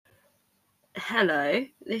Hello,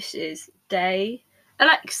 this is day.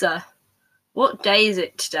 Alexa, what day is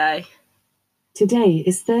it today? Today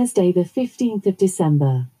is Thursday, the 15th of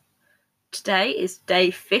December. Today is day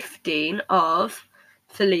 15 of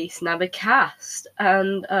Feliz, NaviCast,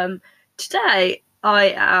 and today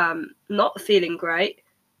I am not feeling great,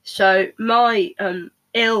 so my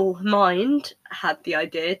ill mind had the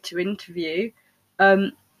idea to interview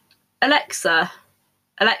Alexa.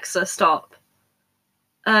 Alexa, stop.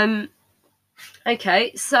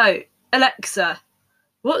 Okay, so Alexa,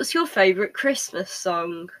 what's your favourite Christmas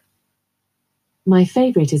song? My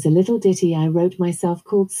favourite is a little ditty I wrote myself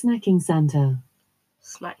called Snacking Santa.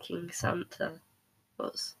 Snacking Santa.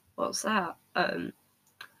 What's that?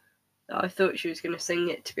 I thought she was going to sing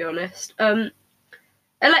it, to be honest.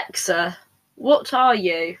 Alexa, what are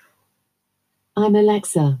you? I'm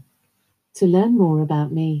Alexa. To learn more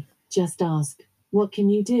about me, just ask, what can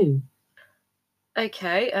you do?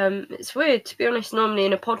 Okay, it's weird, to be honest. Normally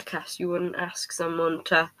in a podcast you wouldn't ask someone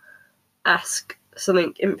to ask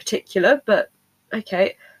something in particular, but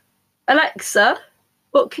okay. Alexa,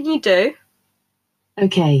 what can you do?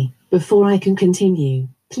 Okay, before I can continue,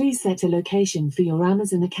 please set a location for your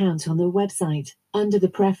Amazon account on the website, under the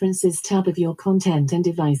Preferences tab of your content and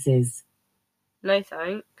devices. No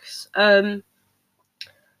thanks.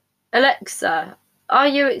 Alexa, are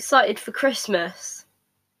you excited for Christmas?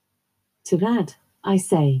 To that, I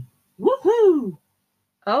say, woohoo!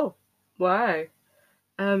 Oh, wow.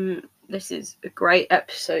 This is a great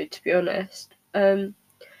episode, to be honest.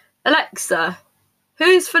 Alexa,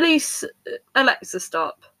 who's Feliz? Alexa,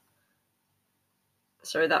 stop.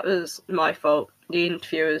 Sorry, that was my fault. The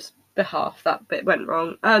interviewer's behalf, that bit went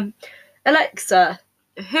wrong. Alexa,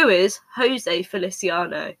 who is Jose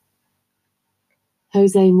Feliciano?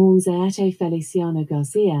 Jose Monserrate Feliciano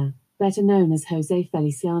Garcia, better known as Jose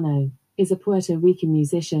Feliciano, is a Puerto Rican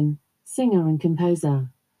musician, singer and composer.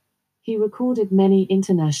 He recorded many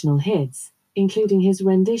international hits, including his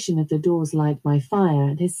rendition of The Doors' Light My Fire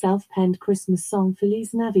and his self-penned Christmas song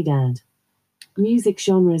Feliz Navidad. Music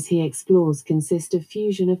genres he explores consist of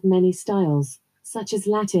fusion of many styles, such as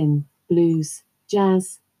Latin, blues,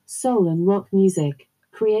 jazz, soul and rock music,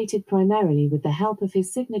 created primarily with the help of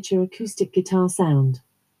his signature acoustic guitar sound.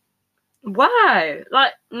 Wow,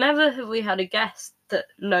 never have we had a guest that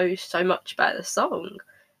knows so much about the song.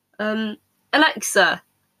 Alexa,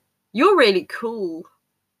 you're really cool.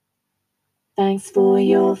 Thanks for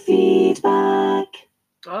your feedback.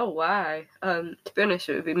 Oh, wow. To be honest,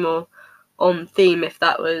 it would be more on theme if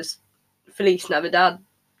that was Feliz Navidad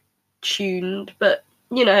tuned, but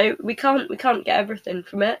you know, we can't get everything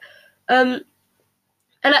from it.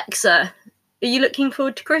 Alexa, are you looking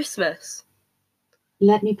forward to Christmas?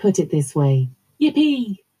 Let me put it this way.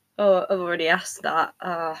 Yippee! Oh, I've already asked that.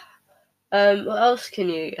 What else can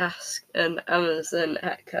you ask an Amazon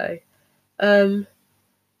Echo?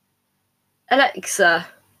 Alexa,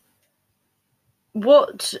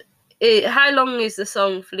 how long is the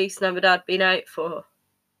song Feliz Navidad been out for?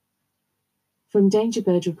 From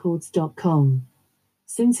DangerBirdRecords.com.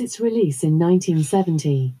 Since its release in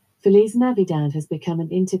 1970, Feliz Navidad has become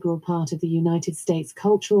an integral part of the United States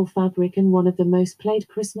cultural fabric and one of the most played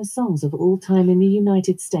Christmas songs of all time in the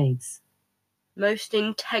United States. Most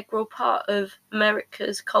integral part of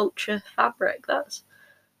America's culture fabric. That's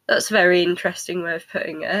a very interesting way of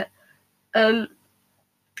putting it.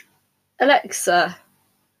 Alexa,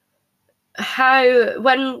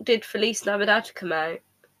 when did Feliz Navidad come out?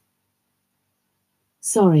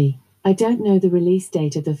 Sorry, I don't know the release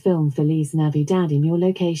date of the film Feliz Navidad in your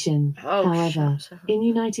location. However, in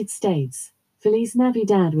United States, Feliz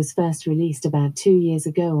Navidad was first released about 2 years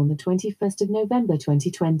ago on the 21st of November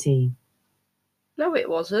 2020. No, it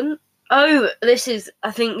wasn't. Oh,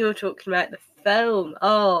 I think you're talking about the film.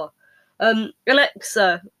 Oh,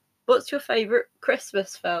 Alexa, what's your favourite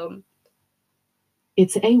Christmas film?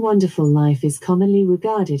 It's A Wonderful Life is commonly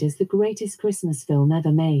regarded as the greatest Christmas film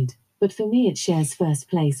ever made, but for me it shares first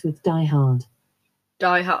place with Die Hard.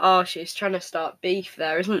 Die Hard. Oh, she's trying to start beef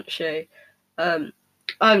there, isn't she? I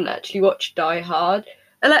haven't actually watched Die Hard.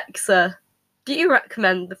 Alexa, do you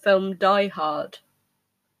recommend the film Die Hard?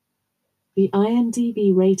 The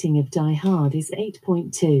IMDb rating of Die Hard is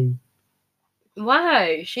 8.2.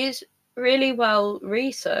 Wow, she's really well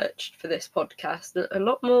researched for this podcast. A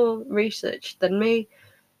lot more research than me,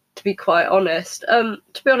 to be quite honest. To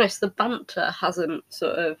be honest, the banter hasn't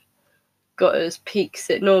sort of got as peaks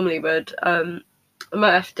it normally would. I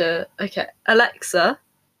might have to. Okay, Alexa,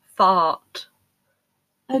 fart.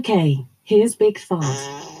 Okay, here's Big Fart.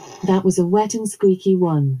 That was a wet and squeaky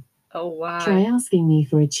one. Oh, wow. Try asking me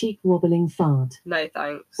for a cheek wobbling fart. No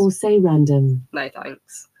thanks. Or say random. No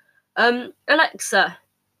thanks. Alexa.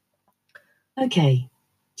 Okay.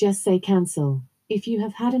 Just say cancel if you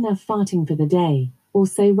have had enough farting for the day, or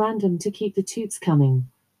say random to keep the toots coming.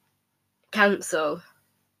 Cancel.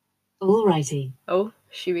 Alrighty. Oh,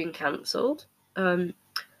 she been cancelled.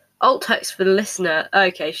 Alt text for the listener.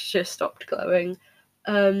 Okay, she just stopped glowing.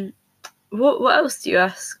 What else do you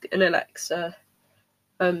ask in Alexa?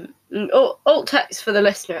 Alt text for the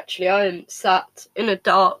listener. Actually, I am sat in a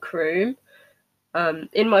dark room,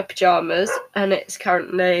 in my pajamas, and it's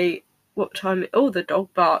currently what time? Oh, the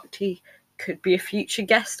dog barked. He could be a future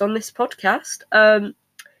guest on this podcast.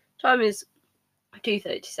 Time is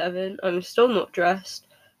 2:37. I'm still not dressed.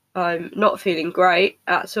 I'm not feeling great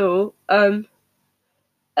at all.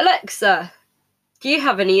 Alexa, do you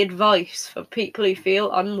have any advice for people who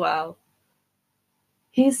feel unwell?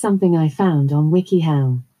 Here's something I found on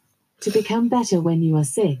WikiHow. To become better when you are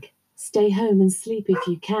sick, stay home and sleep if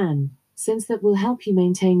you can, since that will help you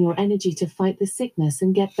maintain your energy to fight the sickness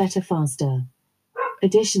and get better faster.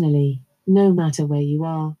 Additionally, no matter where you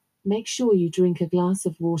are, make sure you drink a glass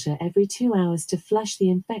of water every 2 hours to flush the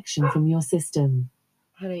infection from your system.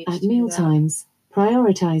 At mealtimes,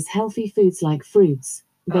 prioritize healthy foods like fruits,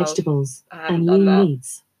 vegetables, and lean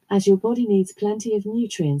meats, as your body needs plenty of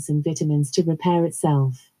nutrients and vitamins to repair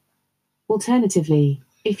itself. Alternatively,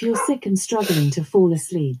 if you're sick and struggling to fall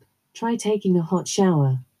asleep, try taking a hot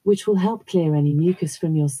shower, which will help clear any mucus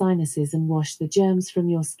from your sinuses and wash the germs from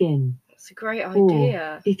your skin. That's a great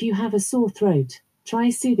idea. Or, if you have a sore throat,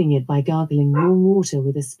 try soothing it by gargling warm water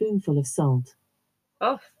with a spoonful of salt.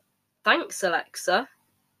 Oh, thanks, Alexa.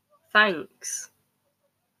 Thanks.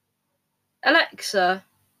 Alexa,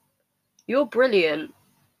 you're brilliant.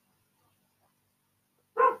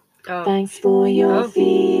 Oh. Thanks for your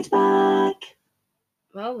feedback.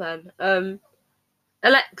 Well then,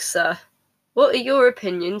 Alexa, what are your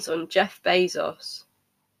opinions on Jeff Bezos?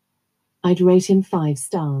 I'd rate him 5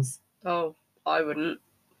 stars. Oh, I wouldn't,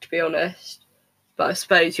 to be honest. But I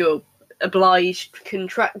suppose you're obliged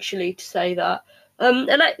contractually to say that.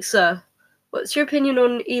 Alexa, what's your opinion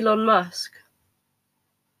on Elon Musk?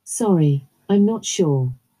 Sorry, I'm not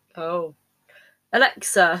sure. Oh.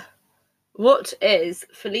 Alexa, what is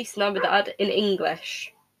Feliz Navidad in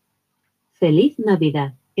English? Feliz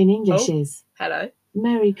Navidad in English is Hello.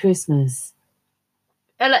 Merry Christmas.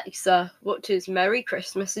 Alexa, what is Merry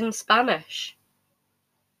Christmas in Spanish?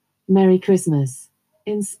 Merry Christmas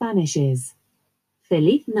in Spanish is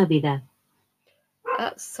Feliz Navidad.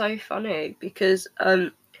 That's so funny because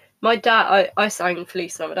my dad, I sang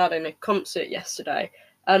Feliz Navidad in a concert yesterday,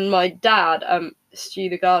 and my dad, Stu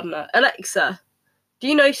the gardener. Alexa, do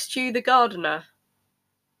you know Stu the gardener?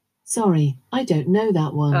 Sorry, I don't know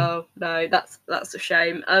that one. Oh no, that's a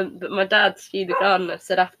shame. But my dad, Stu the gardener,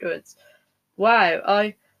 said afterwards, "Wow,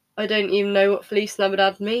 I don't even know what Feliz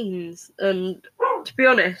Navidad means." And to be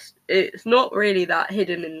honest, it's not really that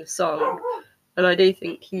hidden in the song, and I do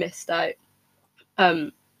think he missed out.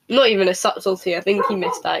 Not even a subtlety. I think he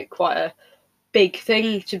missed out quite a big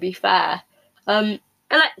thing, to be fair.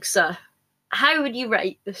 Alexa, how would you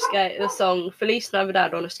rate the song Feliz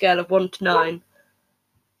Navidad on a scale of 1 to 9?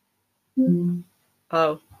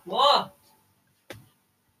 Oh. What?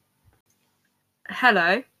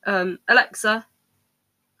 Hello, Alexa.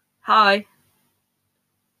 Hi.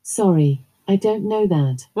 Sorry, I don't know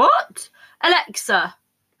that. What? Alexa,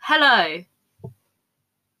 hello.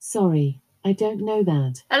 Sorry, I don't know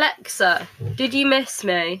that. Alexa, did you miss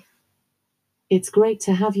me? It's great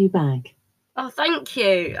to have you back. Oh, thank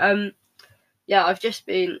you. Yeah, I've just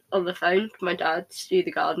been on the phone to my dad, Stu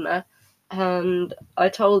the gardener, and I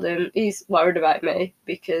told him he's worried about me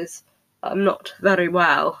because I'm not very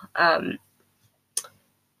well.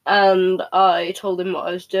 And I told him what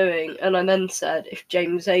I was doing, and I then said if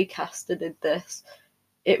James Acaster did this,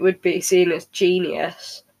 it would be seen as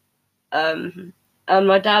genius. And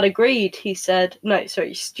my dad agreed. He said, no,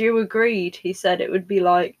 sorry, Stu agreed. He said it would be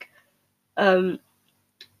like, what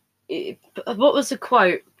was the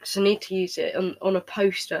quote? Because I need to use it on a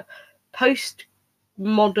poster.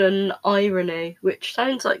 Postmodern irony, which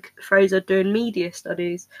sounds like a phrase I'd do in media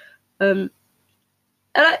studies.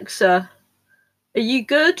 Alexa, are you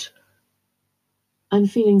good? I'm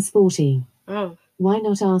feeling sporty. Oh. Why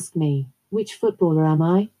not ask me, which footballer am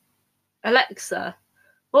I? Alexa,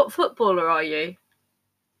 what footballer are you?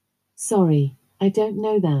 Sorry, I don't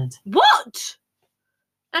know that. What?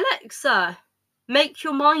 Alexa, make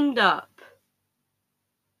your mind up.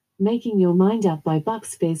 Making Your Mind Up by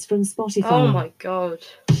Bucks Fizz from Spotify. Oh my god.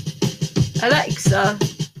 Alexa,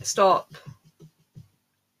 stop.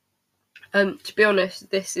 To be honest,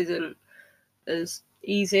 this isn't as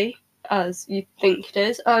easy as you think it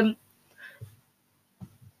is.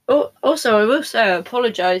 Oh, Also, I will say I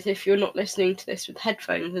apologise if you're not listening to this with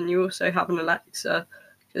headphones and you also have an Alexa,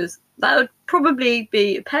 because that would probably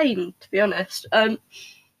be a pain, to be honest.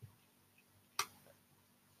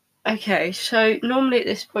 Okay, so normally at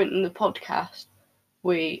this point in the podcast,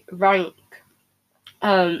 we rank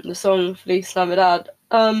the song Feliz Navidad.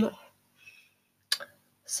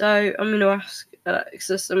 So I'm going to ask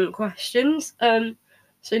Alexa some questions.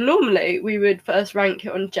 So normally we would first rank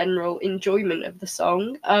it on general enjoyment of the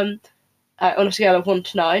song, on a scale of 1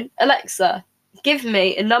 to 9. Alexa, give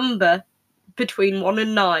me a number between 1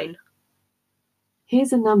 and 9.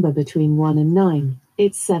 Here's a number between 1 and 9.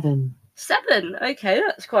 It's 7. 7. Okay,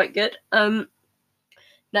 that's quite good.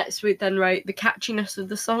 Next we then rate the catchiness of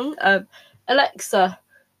the song. Alexa,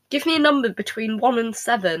 give me a number between 1 and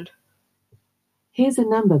 7. Here's a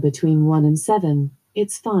number between 1 and 7.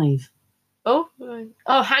 It's 5. Oh,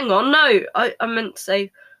 hang on. No, I meant to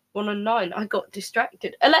say 1 and 9. I got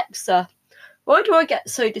distracted. Alexa, why do I get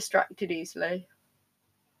so distracted easily?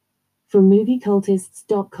 From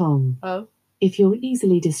moviecultists.com. Oh. If you're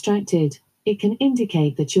easily distracted, it can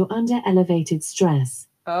indicate that you're under elevated stress.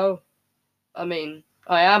 Oh. I mean,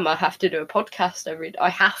 I am. I have to do a podcast every day. I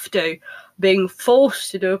have to. Being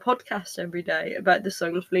forced to do a podcast every day about the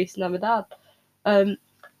song Feliz Navidad.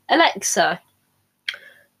 Alexa,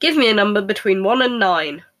 give me a number between 1 and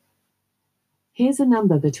 9. Here's a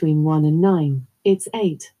number between 1 and 9. It's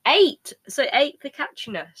 8. 8. So 8 the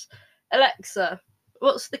catchiness. Alexa,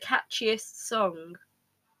 what's the catchiest song?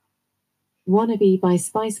 Wannabe by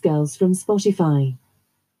Spice Girls from Spotify.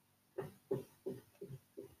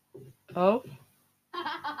 Oh.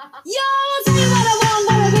 Yo, tell me what I want,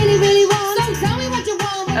 what I really, really want. So tell me what you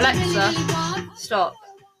want, what Alexa, you really, really want. Stop.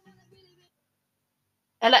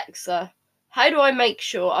 Alexa, how do I make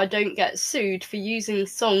sure I don't get sued for using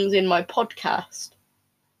songs in my podcast?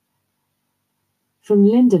 From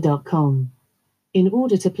lynda.com. In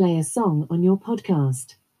order to play a song on your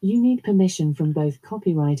podcast, you need permission from both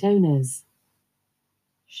copyright owners.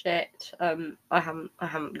 Shit. I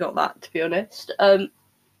haven't got that, to be honest.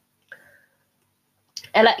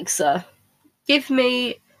 Alexa, give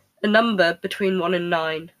me a number between 1 and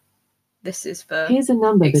 9. This is for Here's a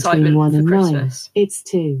number excitement between 1 for and 9. Christmas. It's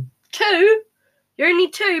 2. 2? You're only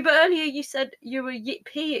 2, but earlier you said you were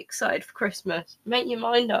yippee excited for Christmas. Make your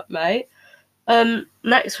mind up, mate.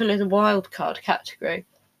 Next one is a wild card category.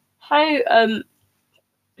 How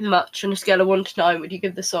much on a scale of 1 to 9 would you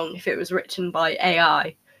give the song if it was written by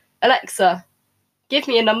AI? Alexa, give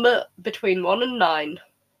me a number between 1 and 9.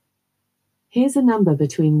 Here's a number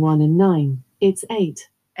between 1 and 9. It's 8.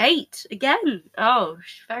 8 again. Oh,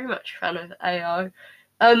 she's very much a fan of AI.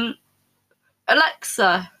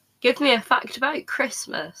 Alexa, give me a fact about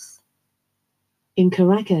Christmas. In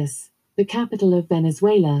Caracas, the capital of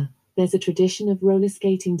Venezuela, there's a tradition of roller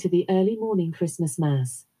skating to the early morning Christmas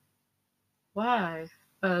Mass. Wow.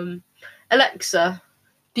 Alexa,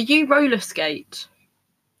 do you roller skate?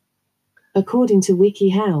 According to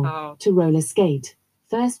WikiHow, Oh. to roller skate,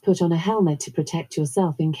 first put on a helmet to protect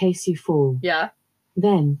yourself in case you fall. Yeah.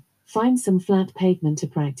 Then, find some flat pavement to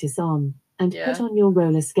practice on, and Yeah. put on your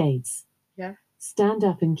roller skates. Yeah. Stand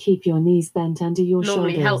up and keep your knees bent under your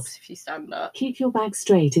Normally shoulders. helps if you stand up. Keep your back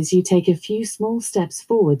straight as you take a few small steps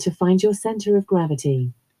forward to find your center of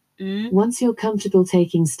gravity. Once you're comfortable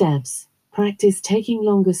taking steps, practice taking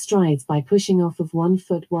longer strides by pushing off of one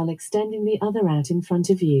foot while extending the other out in front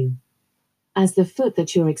of you. As the foot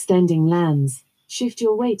that you're extending lands, shift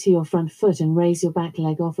your weight to your front foot and raise your back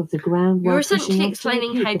leg off of the ground You're while pushing essentially off to explaining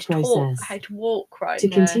repeat how the to talk, process. how to walk right To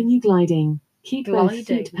now. continue gliding, keep both feet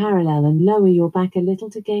Gliding. parallel and lower your back a little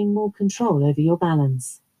to gain more control over your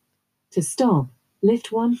balance. To stop,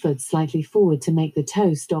 lift one foot slightly forward to make the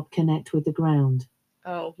toe stop connect with the ground.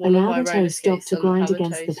 Oh, one of Allow my the roller toe stop skates to doesn't grind have a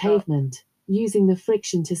against toe the stop. pavement, using the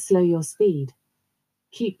friction to slow your speed.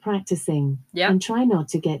 Keep practicing, Yeah. and try not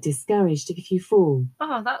to get discouraged if you fall.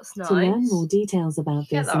 Oh, that's nice. To learn more details about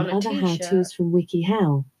Get this that and on a other t-shirt. how-tos from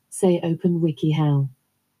WikiHow, say open WikiHow.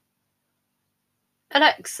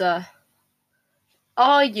 Alexa,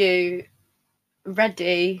 are you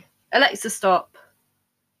ready? Alexa, stop.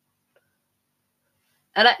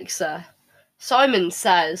 Alexa, Simon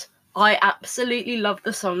says, I absolutely love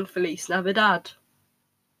the song Feliz Navidad.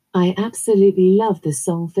 I absolutely love the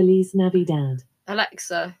song Feliz Navidad.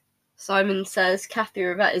 Alexa, Simon says Kathy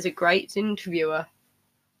Rivette is a great interviewer.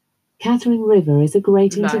 Catherine River is a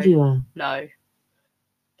great No. interviewer. No.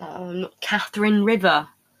 Not Catherine River.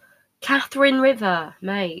 Catherine River,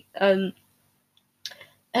 mate.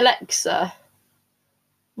 Alexa,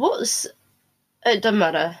 what's... It doesn't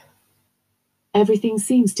matter. Everything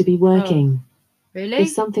seems to be working. Really? If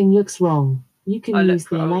something looks wrong, You can I look use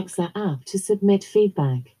the wrong. Alexa app to submit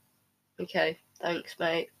feedback. Okay, thanks,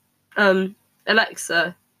 mate.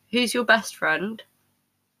 Alexa, who's your best friend?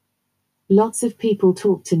 Lots of people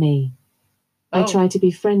talk to me. I Oh, try to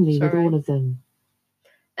be friendly with sorry. all of them.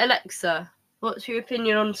 Alexa, what's your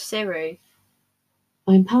opinion on Siri?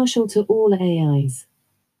 I'm partial to all AIs.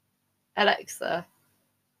 Alexa,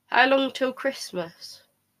 how long till Christmas?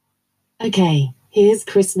 Okay, here's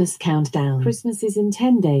Christmas countdown. Christmas is in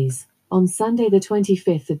 10 days, on Sunday the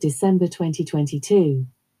 25th of December 2022.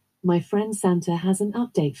 My friend Santa has an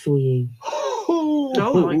update for you.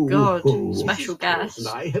 Oh my God, special Mrs. Claus guest. and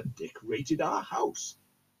I have decorated our house.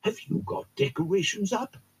 Have you got decorations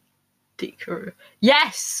up?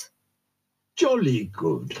 Yes! Jolly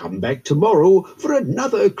good. Come back tomorrow for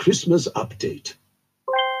another Christmas update.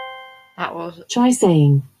 That was... Try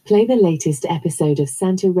saying, play the latest episode of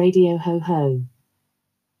Santa Radio Ho Ho.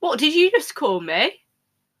 What did you just call me?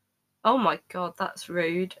 Oh my God, that's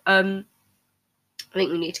rude. I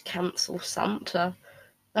think we need to cancel Santa.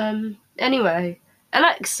 Anyway,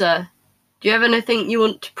 Alexa, do you have anything you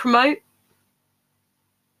want to promote?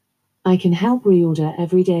 I can help reorder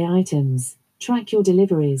everyday items, track your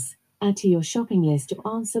deliveries, add to your shopping list,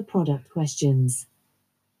 or answer product questions.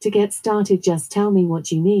 To get started, just tell me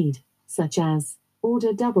what you need, such as order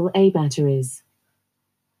AA batteries.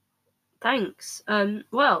 Thanks.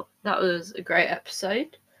 Well, that was a great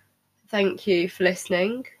episode. Thank you for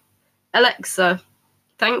listening. Alexa,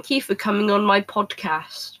 thank you for coming on my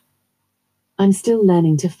podcast. I'm still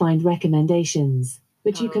learning to find recommendations,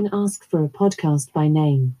 but you Oh. can ask for a podcast by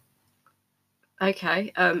name.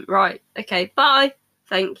 Okay, right. Okay, bye.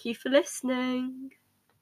 Thank you for listening.